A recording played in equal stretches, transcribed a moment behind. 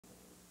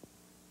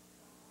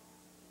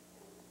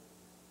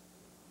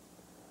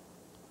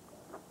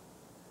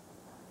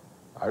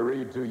I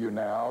read to you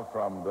now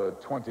from the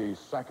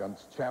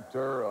 22nd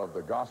chapter of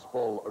the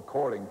Gospel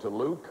according to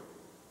Luke.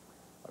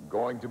 I'm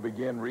going to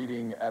begin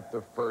reading at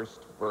the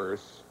first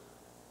verse.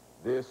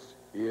 This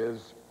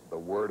is the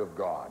Word of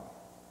God.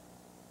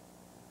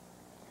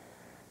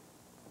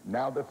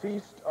 Now the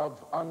feast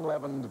of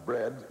unleavened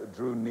bread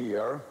drew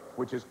near,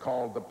 which is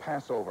called the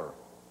Passover.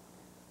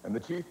 And the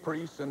chief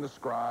priests and the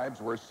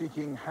scribes were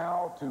seeking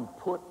how to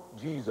put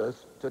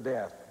Jesus to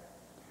death,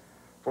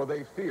 for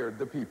they feared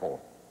the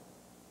people.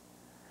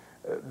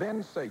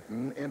 Then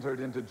Satan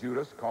entered into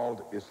Judas,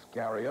 called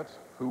Iscariot,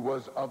 who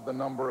was of the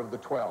number of the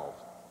 12.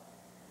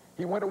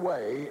 He went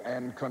away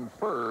and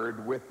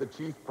conferred with the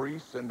chief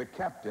priests and the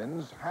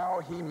captains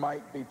how he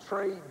might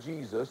betray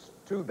Jesus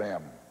to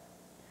them.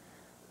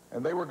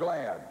 And they were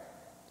glad,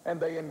 and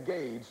they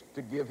engaged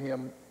to give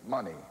him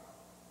money.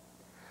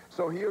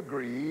 So he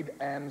agreed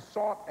and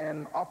sought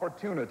an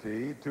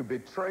opportunity to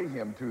betray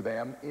him to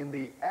them in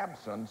the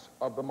absence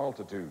of the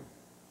multitude.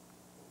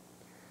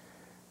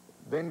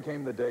 Then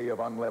came the day of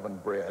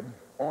unleavened bread,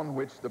 on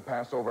which the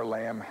Passover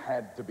lamb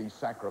had to be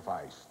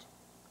sacrificed.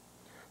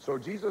 So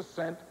Jesus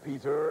sent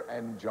Peter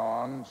and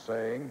John,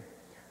 saying,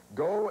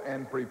 "Go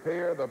and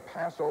prepare the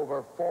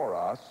Passover for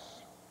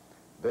us,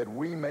 that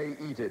we may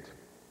eat it."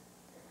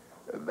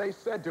 They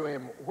said to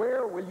him,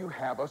 "Where will you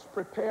have us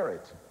prepare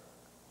it?"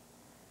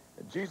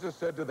 Jesus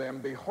said to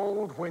them,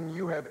 "Behold, when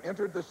you have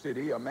entered the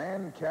city, a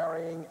man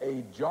carrying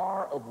a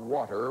jar of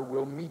water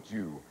will meet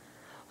you.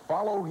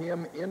 Follow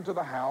him into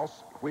the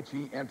house which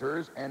he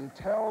enters, and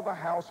tell the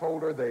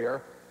householder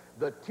there,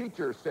 'The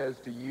teacher says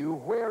to you,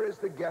 where is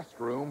the guest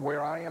room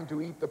where I am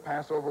to eat the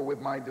Passover with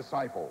my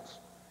disciples?'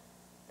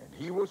 And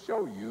he will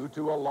show you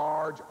to a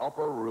large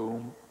upper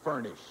room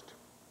furnished.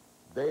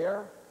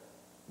 There,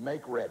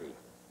 make ready."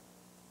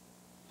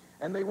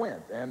 And they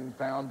went and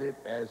found it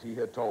as he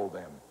had told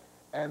them,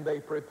 and they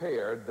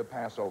prepared the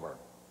Passover.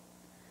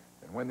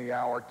 And when the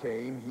hour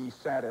came, he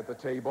sat at the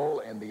table,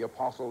 and the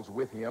apostles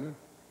with him.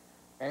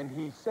 And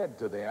he said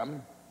to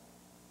them,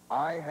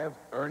 "I have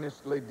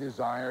earnestly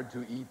desired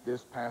to eat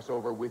this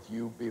Passover with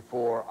you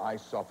before I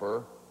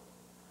suffer.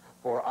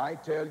 For I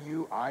tell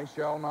you, I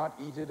shall not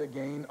eat it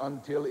again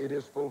until it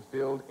is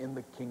fulfilled in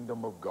the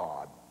kingdom of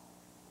God."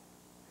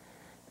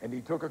 And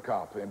he took a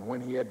cup, and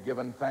when he had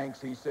given thanks,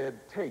 he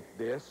said, "Take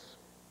this,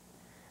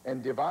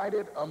 and divide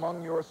it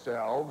among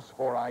yourselves,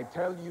 for I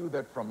tell you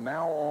that from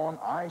now on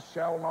I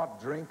shall not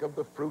drink of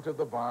the fruit of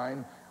the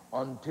vine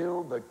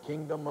until the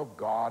kingdom of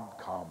God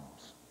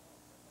comes."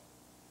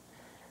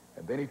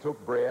 And then he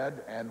took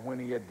bread, and when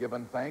he had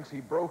given thanks,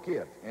 he broke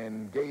it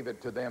and gave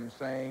it to them,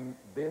 saying,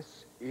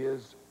 "This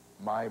is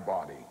my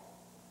body.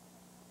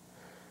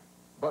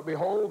 But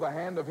behold, the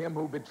hand of him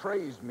who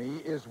betrays me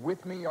is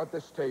with me at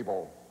this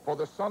table. For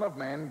the Son of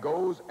Man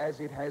goes as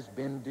it has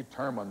been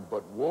determined,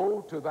 but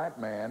woe to that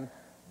man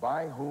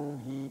by whom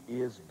he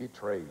is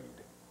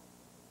betrayed."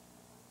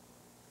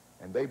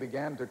 And they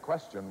began to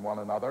question one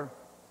another,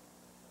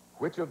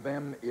 which of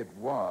them it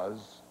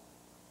was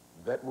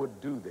that would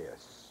do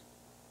this.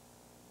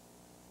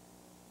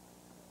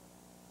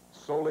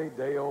 Soli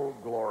Deo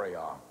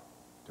Gloria.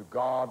 To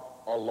God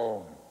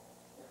alone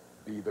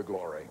be the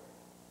glory.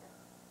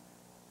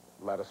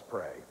 Let us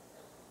pray.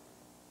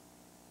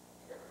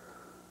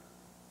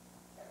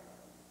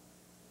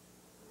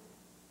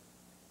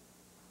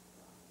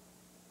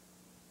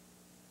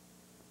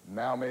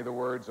 Now may the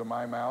words of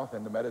my mouth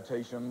and the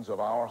meditations of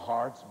our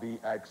hearts be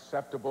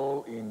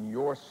acceptable in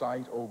your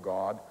sight, O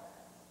God,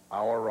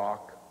 our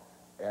rock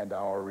and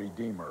our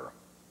Redeemer.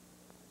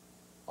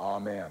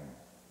 Amen.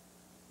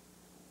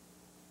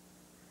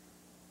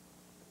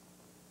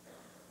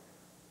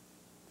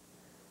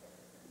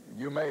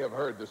 You may have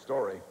heard the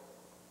story.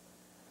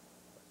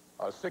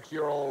 A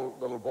 6-year-old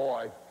little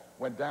boy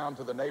went down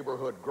to the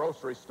neighborhood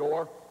grocery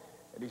store,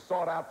 and he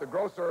sought out the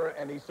grocer,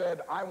 and he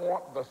said, "I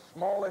want the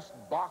smallest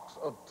box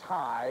of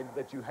Tide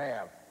that you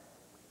have."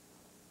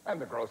 And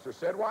the grocer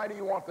said, "Why do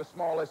you want the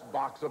smallest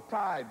box of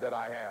Tide that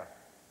I have?"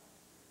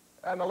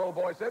 And the little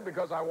boy said,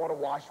 "Because I want to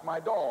wash my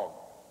dog."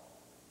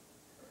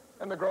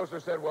 And the grocer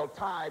said, "Well,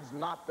 Tide's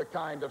not the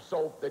kind of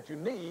soap that you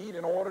need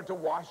in order to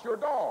wash your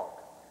dog."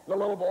 The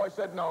little boy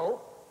said,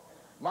 "No,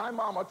 my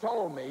mama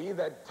told me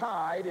that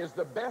Tide is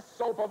the best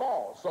soap of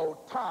all, so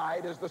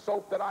Tide is the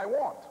soap that I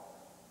want."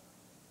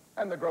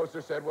 And the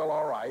grocer said, "Well,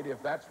 all right,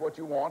 if that's what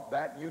you want,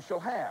 that you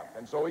shall have."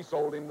 And so he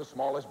sold him the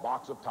smallest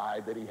box of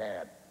Tide that he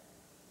had.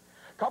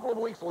 A couple of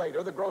weeks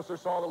later, the grocer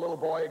saw the little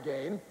boy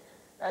again,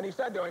 and he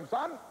said to him,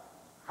 "Son,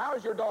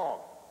 how's your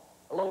dog?"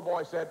 The little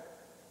boy said,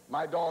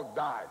 "My dog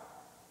died."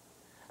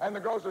 And the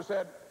grocer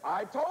said,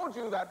 "I told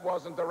you that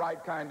wasn't the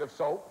right kind of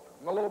soap."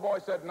 And the little boy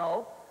said,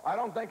 "No, I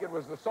don't think it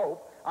was the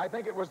soap. I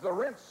think it was the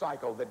rinse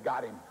cycle that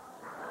got him."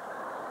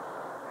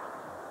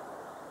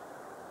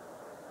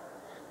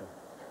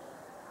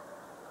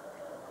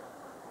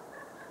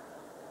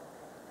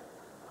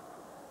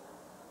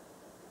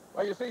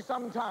 Well, you see,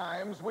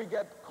 sometimes we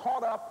get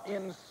caught up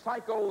in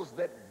cycles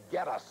that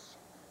get us.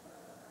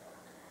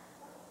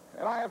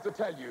 And I have to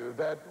tell you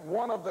that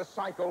one of the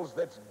cycles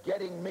that's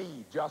getting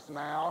me just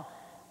now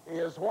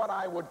is what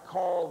I would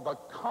call the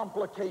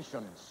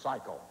complication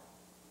cycle.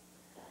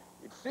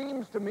 It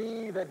seems to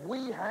me that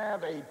we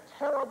have a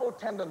terrible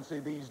tendency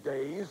these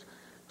days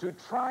to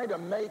try to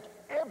make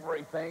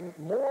everything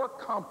more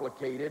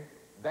complicated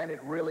than it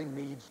really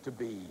needs to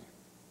be.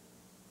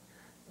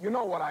 You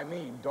know what I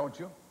mean, don't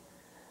you?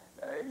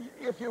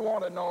 If you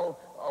want to know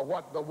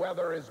what the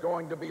weather is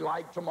going to be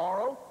like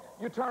tomorrow,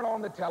 you turn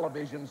on the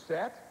television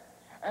set,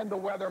 and the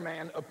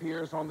weatherman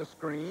appears on the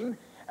screen,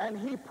 and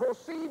he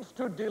proceeds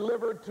to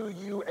deliver to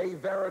you a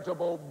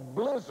veritable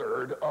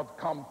blizzard of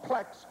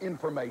complex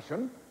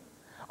information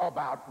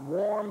about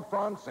warm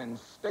fronts and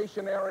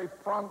stationary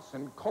fronts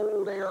and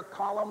cold air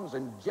columns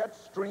and jet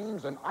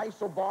streams and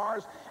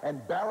isobars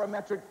and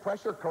barometric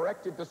pressure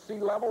corrected to sea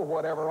level,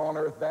 whatever on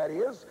earth that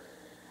is,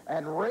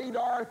 and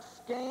radar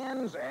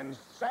scans and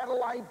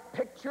satellite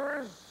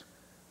pictures.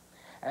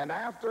 And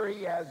after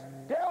he has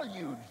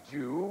deluged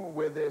you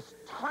with this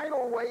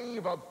tidal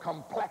wave of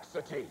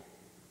complexity,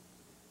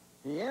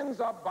 he ends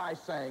up by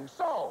saying,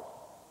 so,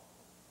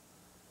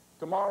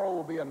 tomorrow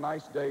will be a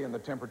nice day and the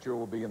temperature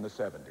will be in the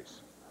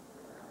 70s.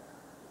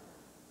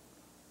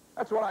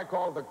 That's what I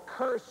call the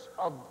curse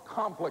of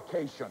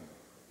complication.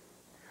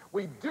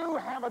 We do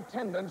have a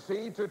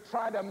tendency to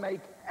try to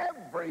make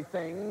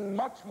everything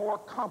much more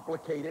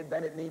complicated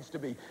than it needs to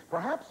be.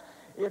 Perhaps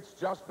it's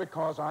just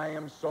because I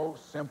am so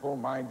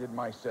simple-minded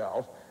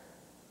myself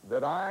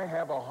that I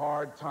have a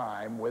hard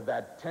time with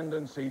that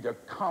tendency to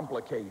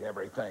complicate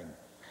everything.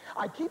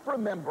 I keep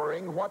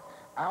remembering what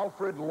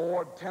Alfred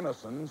Lord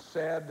Tennyson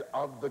said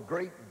of the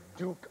great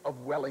Duke of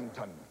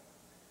Wellington.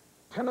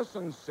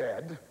 Tennyson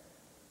said,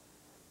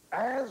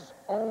 "As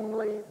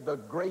only the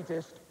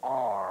greatest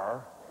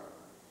are,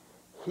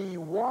 he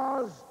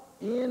was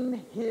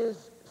in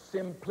his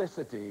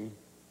simplicity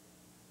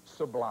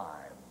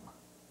sublime."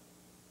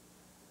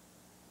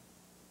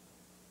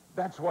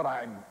 That's what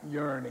I'm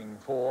yearning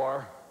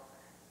for,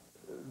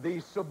 the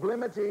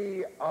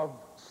sublimity of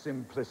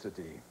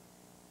simplicity.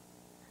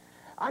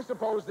 I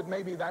suppose that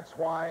maybe that's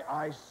why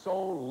I so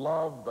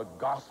love the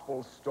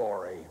gospel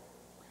story.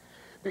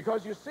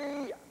 Because you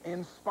see,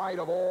 in spite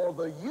of all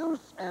the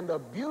use and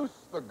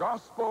abuse the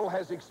gospel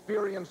has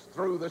experienced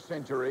through the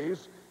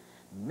centuries,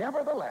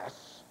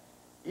 nevertheless,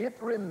 it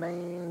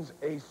remains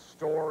a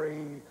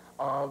story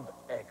of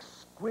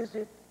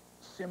exquisite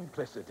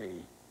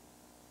simplicity.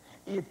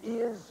 It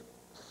is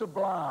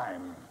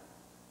sublime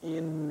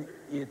in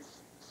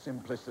its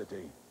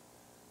simplicity.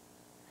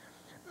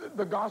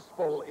 The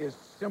gospel is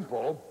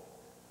simple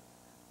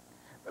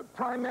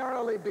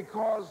primarily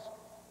because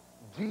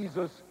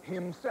Jesus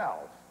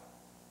himself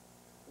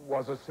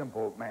was a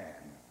simple man.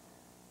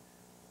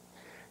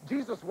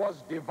 Jesus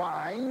was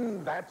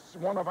divine. That's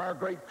one of our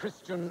great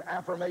Christian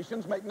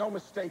affirmations. Make no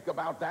mistake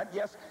about that.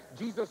 Yes,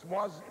 Jesus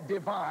was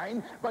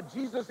divine, but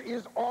Jesus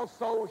is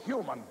also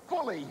human,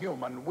 fully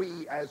human,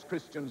 we as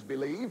Christians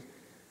believe.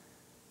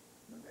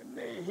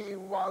 He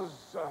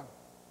was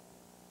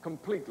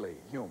completely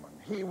human.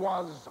 He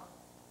was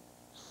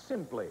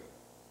simply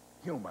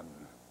human.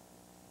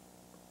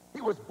 He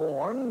was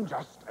born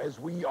just as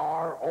we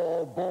are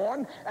all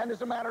born, and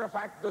as a matter of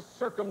fact, the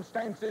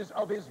circumstances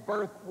of his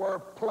birth were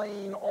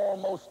plain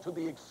almost to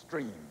the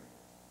extreme.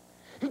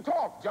 He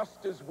talked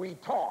just as we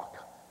talk.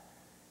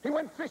 He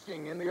went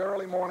fishing in the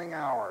early morning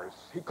hours.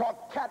 He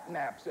caught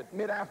catnaps at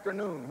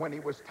mid-afternoon when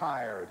he was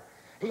tired.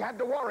 He had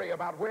to worry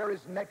about where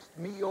his next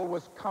meal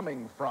was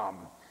coming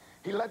from.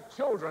 He let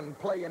children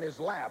play in his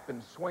lap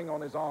and swing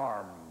on his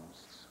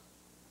arms.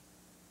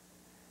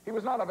 He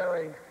was not a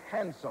very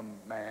handsome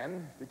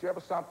man. Did you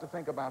ever stop to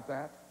think about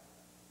that?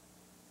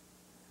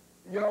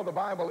 You know, the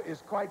Bible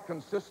is quite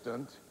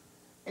consistent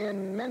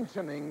in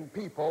mentioning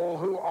people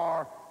who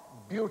are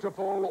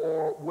beautiful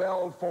or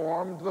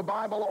well-formed. The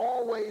Bible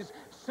always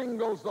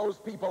singles those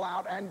people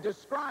out and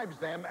describes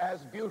them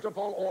as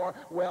beautiful or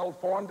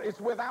well-formed. It's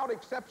without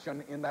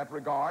exception in that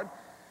regard.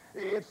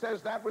 It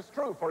says that was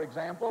true, for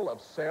example, of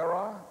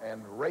Sarah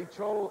and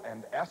Rachel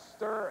and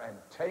Esther and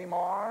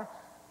Tamar,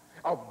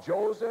 of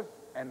Joseph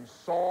and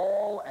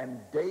Saul and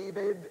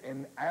David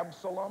and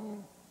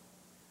Absalom.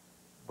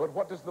 But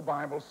what does the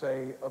Bible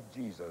say of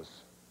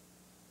Jesus?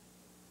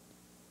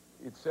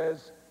 It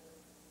says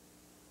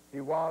he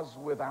was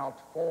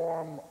without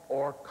form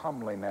or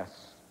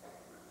comeliness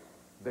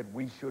that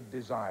we should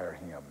desire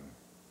him.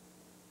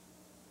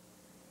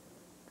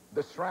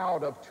 The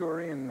Shroud of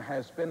Turin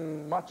has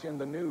been much in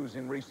the news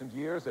in recent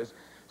years as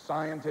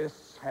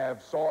scientists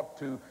have sought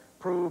to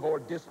prove or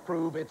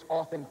disprove its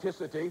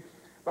authenticity.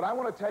 But I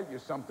want to tell you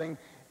something.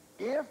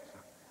 If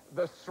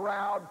the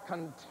shroud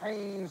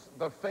contains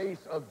the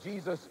face of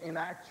Jesus in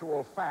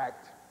actual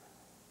fact,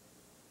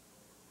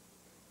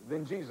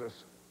 then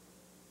Jesus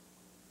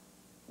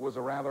was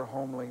a rather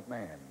homely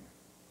man.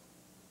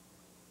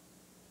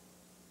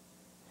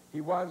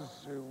 He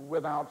was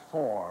without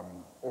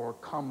form or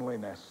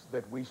comeliness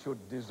that we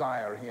should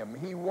desire him.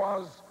 He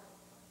was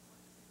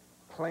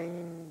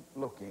plain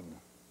looking.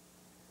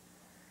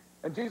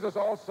 And Jesus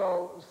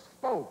also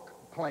spoke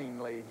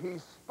plainly. He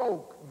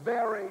spoke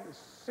very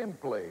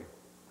simply.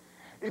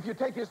 If you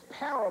take his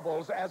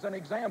parables as an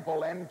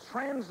example and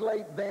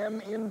translate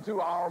them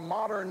into our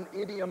modern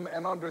idiom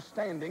and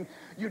understanding,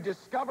 you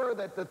discover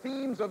that the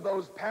themes of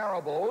those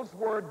parables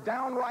were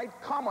downright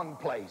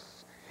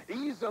commonplace,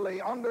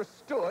 easily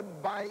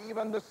understood by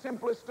even the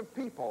simplest of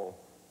people,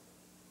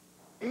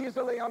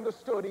 easily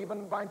understood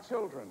even by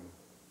children.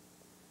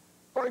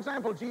 For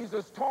example,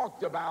 Jesus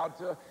talked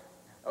about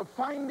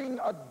finding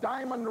a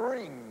diamond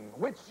ring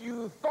which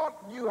you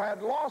thought you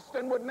had lost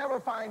and would never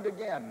find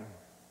again.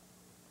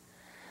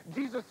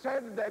 Jesus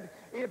said that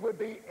it would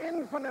be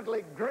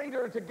infinitely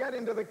greater to get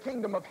into the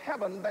kingdom of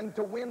heaven than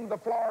to win the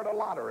Florida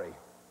lottery.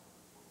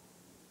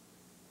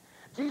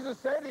 Jesus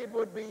said it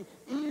would be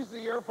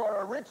easier for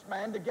a rich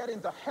man to get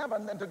into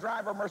heaven than to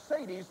drive a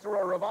Mercedes through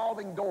a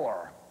revolving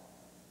door.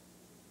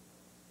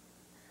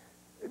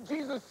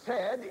 Jesus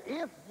said,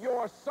 if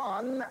your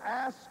son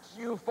asks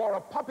you for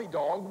a puppy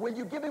dog, will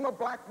you give him a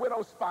black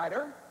widow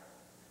spider?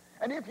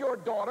 And if your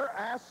daughter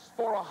asks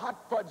for a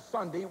hot fudge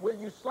sundae, will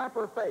you slap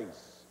her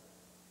face?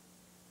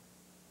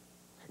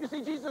 You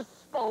see, Jesus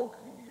spoke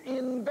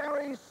in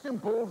very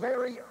simple,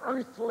 very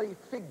earthly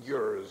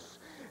figures.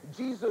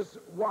 Jesus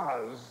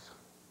was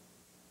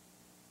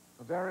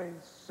a very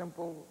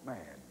simple man.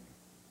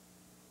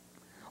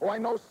 Oh, I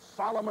know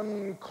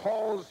Solomon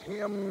calls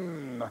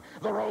him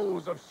the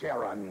Rose of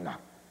Sharon.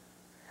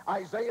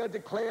 Isaiah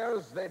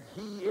declares that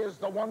he is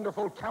the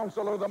wonderful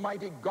counselor, the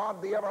mighty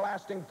God, the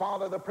everlasting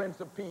Father, the Prince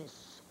of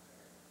Peace.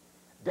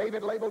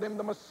 David labeled him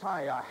the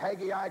Messiah.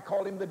 Haggai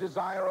called him the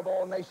desire of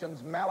all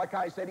nations.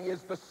 Malachi said he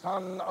is the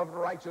Son of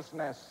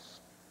righteousness.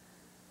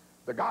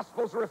 The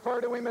Gospels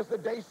refer to him as the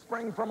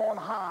dayspring from on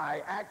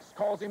high. Acts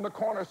calls him the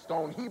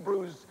cornerstone.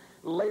 Hebrews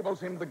labels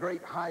him the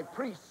great high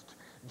priest.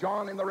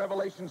 John in the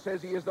Revelation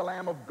says he is the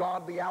Lamb of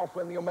God, the Alpha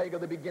and the Omega,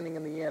 the beginning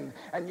and the end.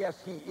 And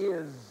yes, he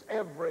is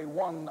every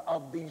one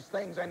of these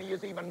things, and he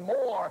is even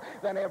more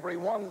than every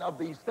one of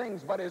these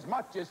things. But as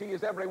much as he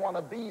is every one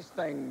of these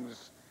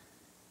things,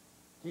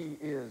 he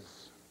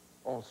is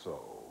also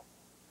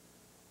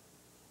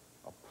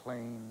a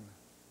plain,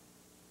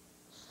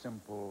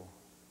 simple,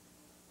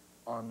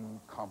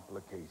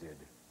 uncomplicated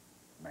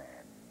man.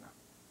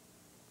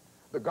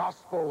 The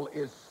gospel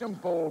is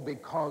simple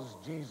because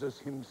Jesus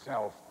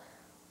himself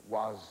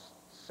was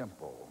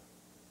simple.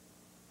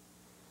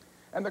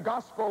 And the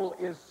gospel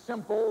is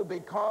simple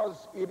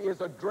because it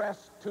is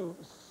addressed to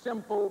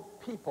simple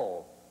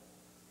people.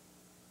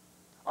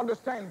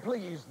 Understand,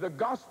 please, the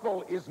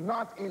gospel is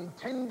not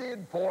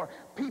intended for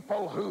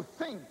people who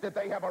think that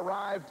they have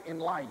arrived in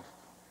life.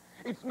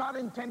 It's not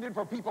intended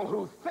for people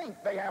who think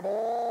they have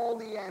all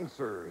the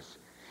answers.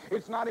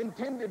 It's not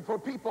intended for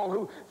people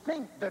who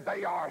think that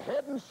they are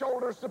head and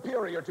shoulders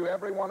superior to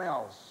everyone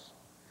else.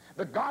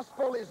 The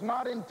gospel is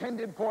not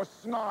intended for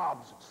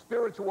snobs,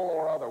 spiritual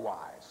or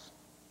otherwise.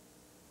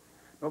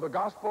 No, the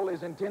gospel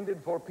is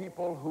intended for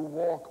people who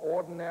walk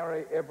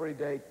ordinary,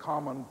 everyday,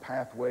 common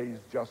pathways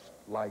just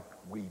like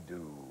we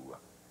do.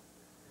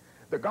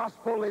 The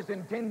gospel is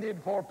intended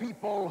for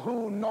people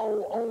who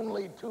know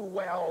only too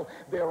well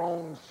their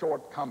own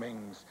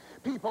shortcomings.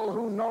 People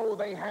who know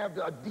they have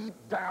a deep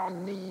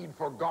down need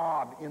for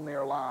God in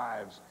their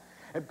lives.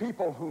 And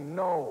people who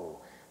know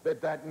that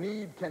that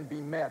need can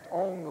be met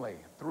only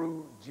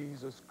through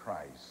Jesus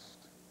Christ.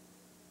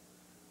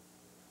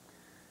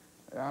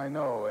 I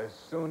know as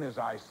soon as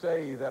I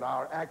say that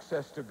our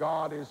access to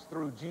God is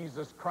through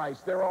Jesus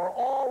Christ, there are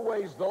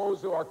always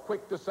those who are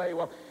quick to say,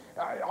 well,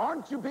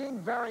 aren't you being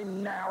very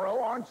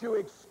narrow? Aren't you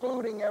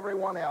excluding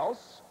everyone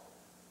else?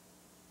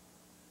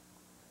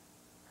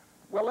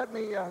 Well, let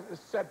me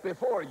set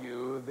before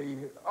you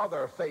the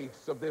other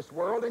faiths of this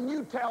world, and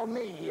you tell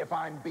me if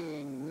I'm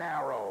being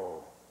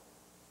narrow.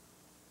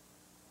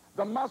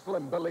 The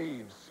Muslim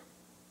believes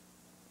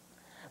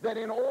that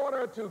in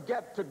order to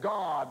get to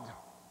God,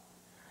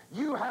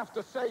 you have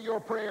to say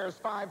your prayers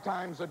 5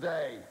 times a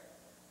day.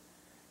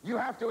 You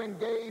have to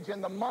engage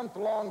in the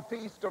month-long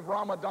feast of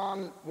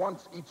Ramadan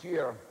once each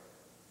year.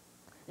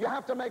 You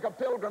have to make a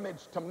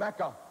pilgrimage to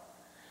Mecca.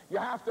 You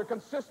have to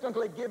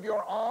consistently give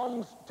your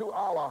alms to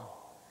Allah.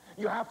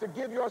 You have to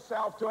give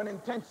yourself to an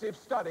intensive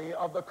study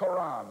of the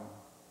Quran.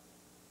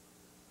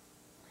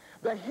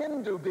 The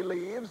Hindu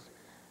believes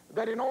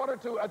that in order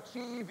to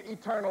achieve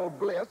eternal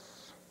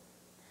bliss,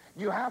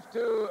 you have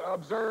to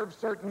observe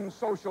certain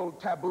social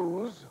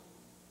taboos.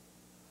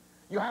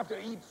 You have to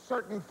eat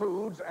certain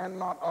foods and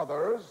not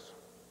others.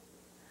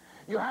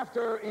 You have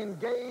to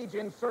engage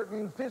in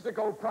certain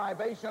physical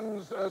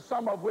privations,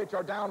 some of which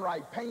are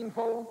downright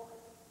painful.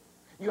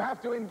 You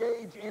have to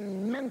engage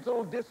in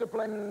mental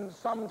discipline,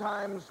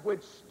 sometimes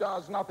which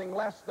does nothing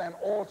less than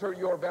alter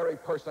your very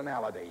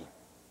personality.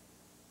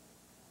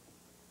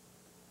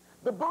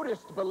 The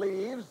Buddhist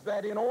believes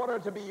that in order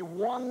to be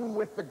one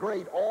with the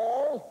great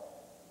all,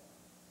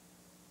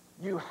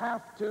 you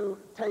have to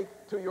take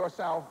to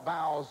yourself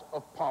vows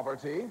of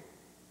poverty.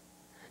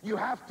 You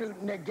have to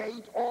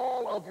negate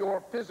all of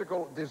your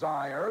physical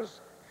desires.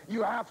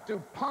 You have to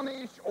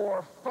punish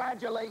or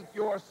flagellate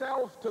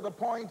yourself to the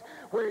point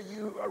where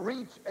you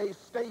reach a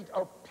state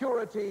of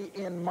purity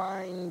in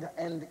mind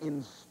and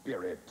in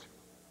spirit.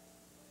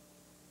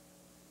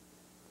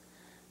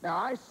 Now,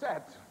 I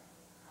set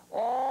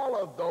all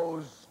of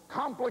those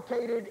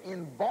complicated,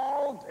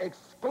 involved,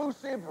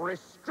 exclusive,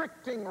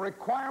 restricting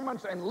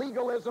requirements and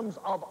legalisms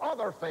of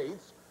other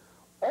faiths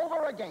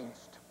over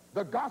against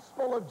the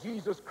gospel of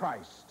Jesus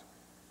Christ,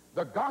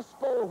 the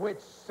gospel which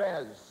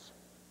says,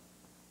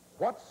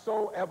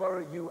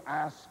 whatsoever you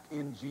ask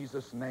in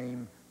Jesus'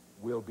 name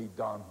will be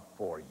done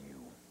for you.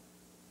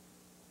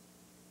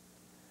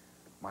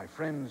 My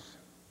friends,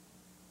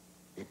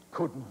 it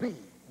couldn't be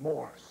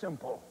more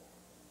simple.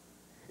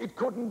 It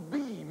couldn't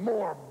be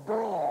more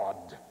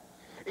broad.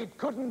 It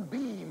couldn't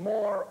be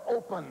more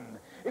open.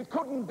 It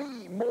couldn't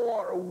be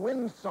more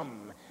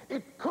winsome.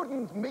 It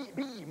couldn't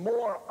be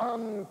more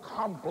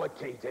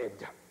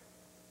uncomplicated.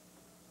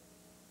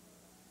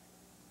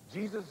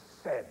 Jesus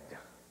said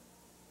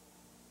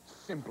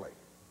simply,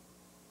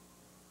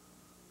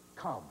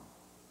 come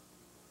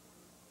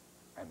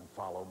and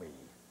follow me.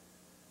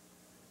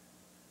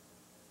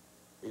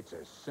 It's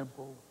as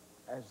simple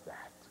as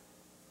that.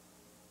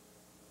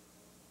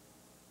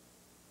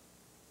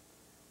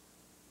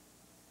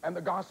 And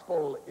the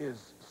gospel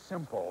is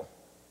simple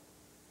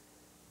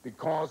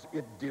because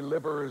it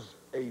delivers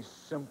a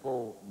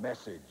simple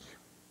message.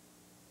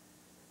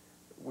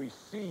 We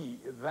see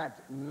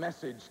that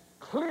message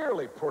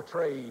clearly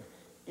portrayed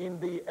in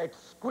the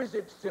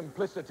exquisite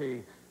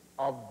simplicity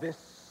of this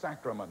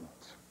sacrament.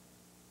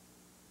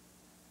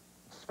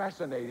 It's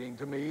fascinating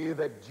to me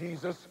that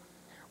Jesus,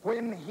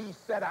 when he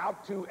set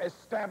out to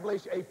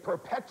establish a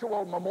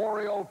perpetual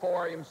memorial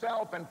for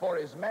himself and for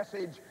his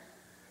message,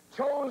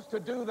 chose to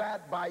do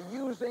that by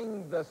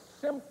using the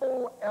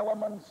simple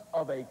elements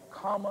of a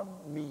common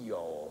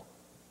meal.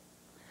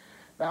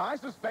 Now, I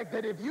suspect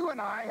that if you and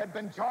I had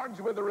been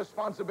charged with the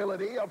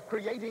responsibility of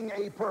creating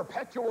a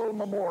perpetual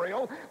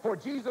memorial for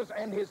Jesus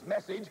and his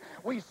message,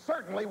 we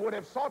certainly would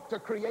have sought to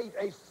create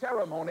a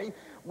ceremony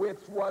which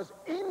was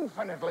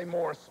infinitely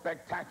more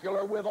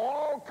spectacular, with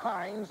all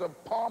kinds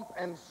of pomp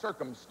and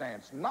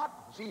circumstance.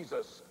 Not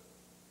Jesus.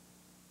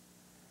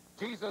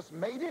 Jesus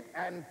made it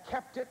and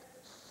kept it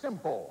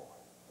simple.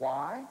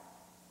 Why?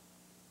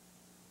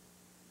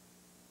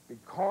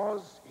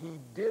 Because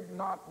he did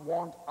not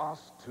want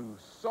us to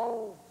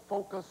so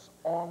focus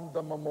on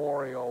the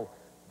memorial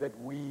that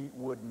we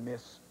would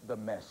miss the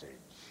message.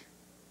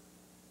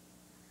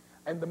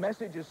 And the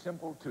message is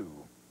simple too.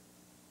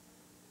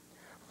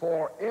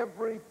 For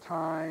every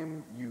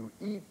time you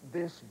eat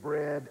this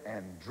bread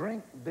and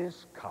drink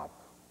this cup,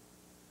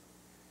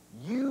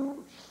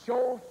 you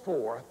show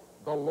forth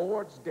the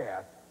Lord's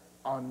death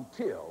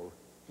until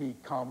he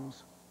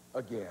comes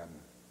again.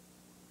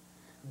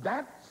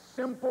 That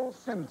simple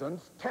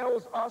sentence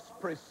tells us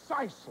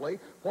precisely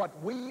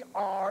what we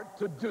are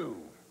to do.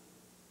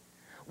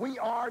 We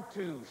are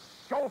to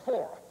show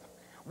forth.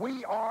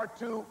 We are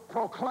to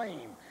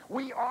proclaim.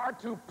 We are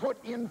to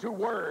put into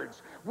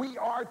words. We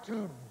are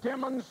to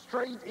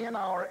demonstrate in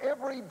our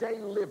everyday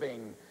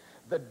living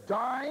the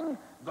dying,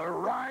 the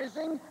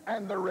rising,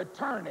 and the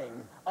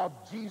returning of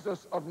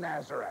Jesus of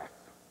Nazareth.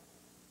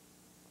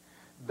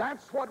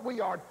 That's what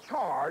we are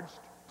charged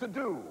to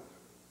do.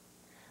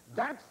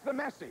 That's the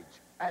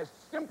message, as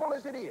simple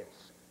as it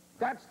is.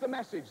 That's the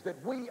message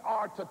that we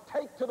are to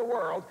take to the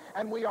world,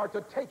 and we are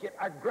to take it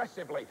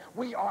aggressively.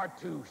 We are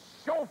to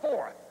show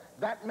forth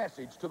that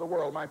message to the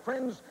world. My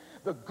friends,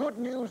 the good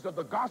news of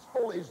the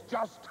gospel is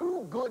just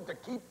too good to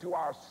keep to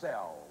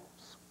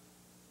ourselves.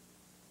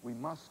 We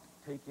must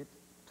take it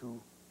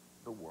to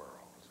the world.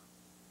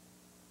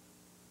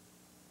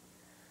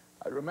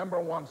 I remember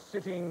once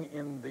sitting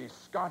in the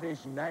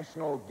Scottish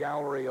National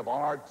Gallery of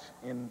Art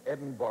in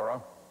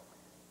Edinburgh.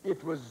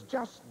 It was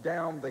just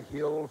down the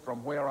hill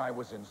from where I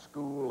was in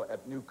school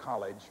at New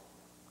College.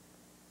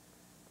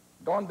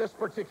 On this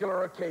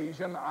particular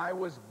occasion, I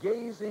was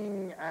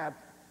gazing at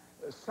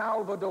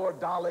Salvador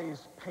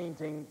Dali's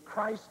painting,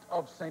 Christ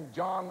of St.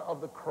 John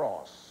of the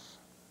Cross.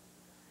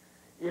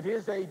 It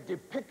is a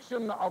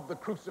depiction of the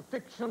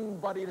crucifixion,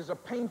 but it is a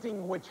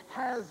painting which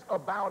has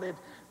about it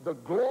the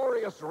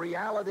glorious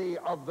reality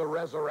of the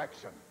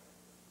resurrection.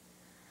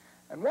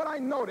 And what I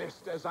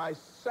noticed as I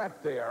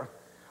sat there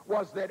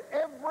was that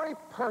every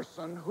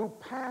person who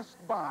passed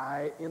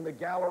by in the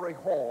gallery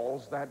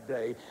halls that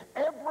day,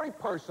 every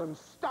person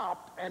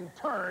stopped and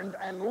turned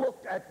and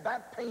looked at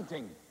that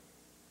painting.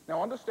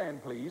 Now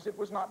understand, please, it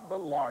was not the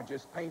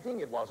largest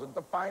painting. It wasn't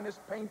the finest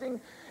painting.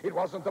 It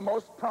wasn't the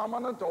most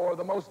prominent or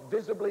the most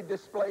visibly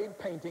displayed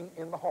painting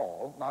in the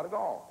hall. Not at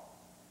all.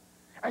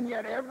 And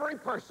yet every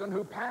person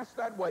who passed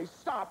that way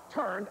stopped,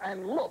 turned,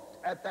 and looked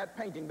at that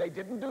painting. They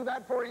didn't do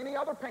that for any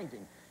other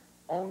painting.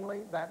 Only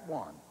that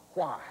one.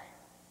 Why?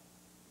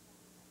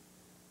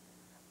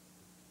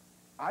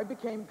 I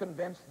became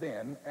convinced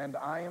then, and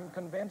I am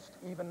convinced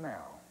even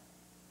now,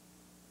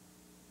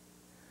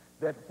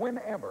 that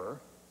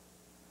whenever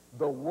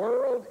the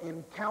world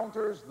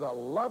encounters the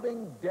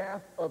loving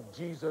death of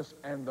Jesus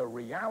and the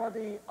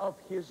reality of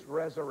his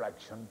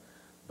resurrection,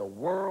 the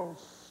world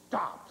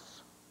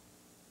stops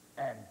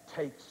and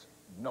takes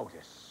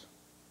notice.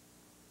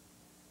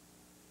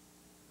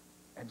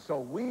 And so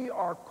we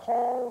are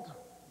called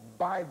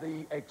by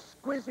the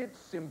exquisite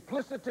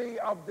simplicity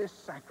of this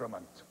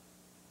sacrament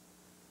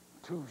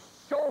to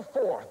show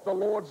forth the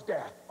Lord's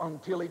death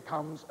until he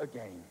comes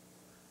again.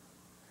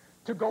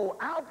 To go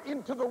out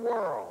into the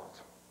world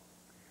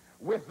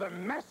with the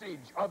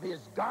message of his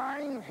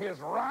dying, his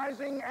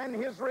rising, and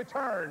his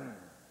return.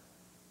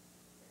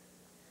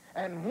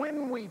 And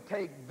when we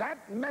take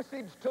that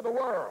message to the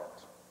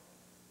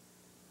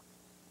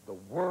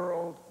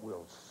world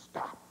will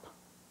stop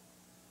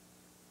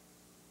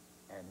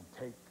and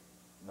take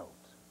note.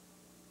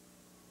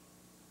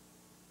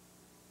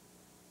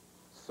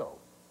 So,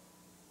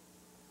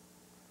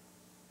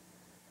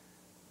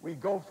 we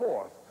go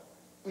forth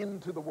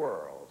into the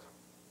world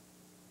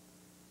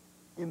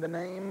in the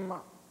name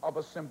of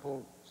a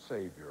simple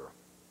Savior,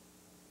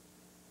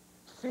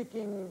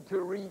 seeking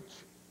to reach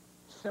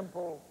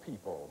simple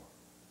people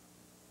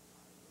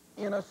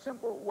in a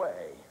simple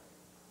way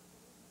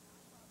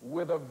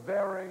with a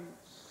very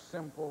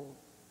simple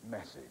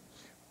message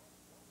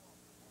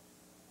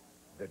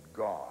that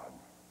God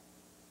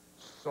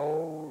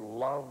so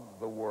loved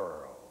the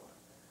world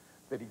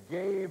that he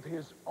gave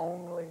his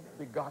only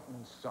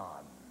begotten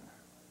Son,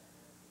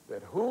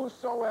 that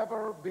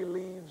whosoever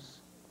believes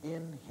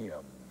in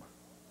him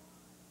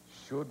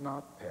should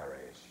not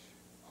perish,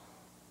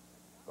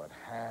 but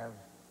have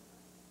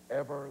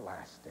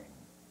everlasting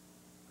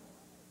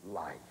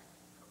life.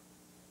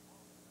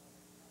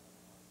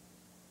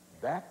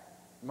 That,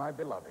 my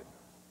beloved,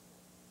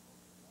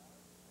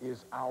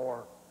 is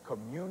our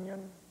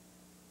communion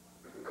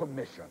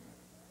commission.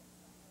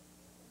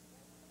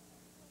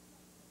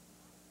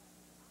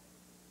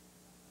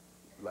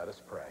 Let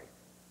us pray.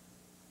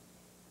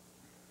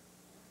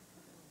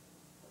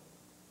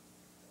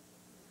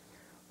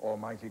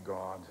 Almighty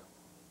God,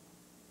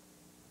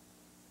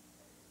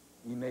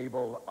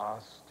 enable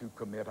us to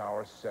commit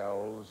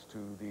ourselves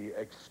to the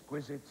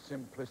exquisite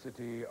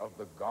simplicity of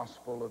the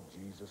gospel of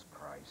Jesus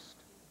Christ,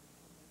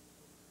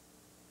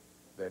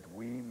 that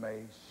we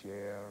may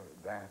share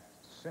that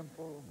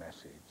simple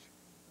message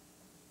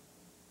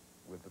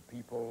with the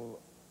people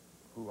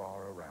who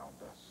are around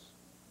us.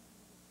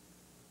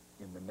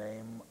 In the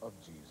name of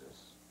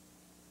Jesus,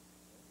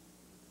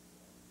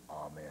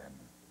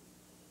 amen.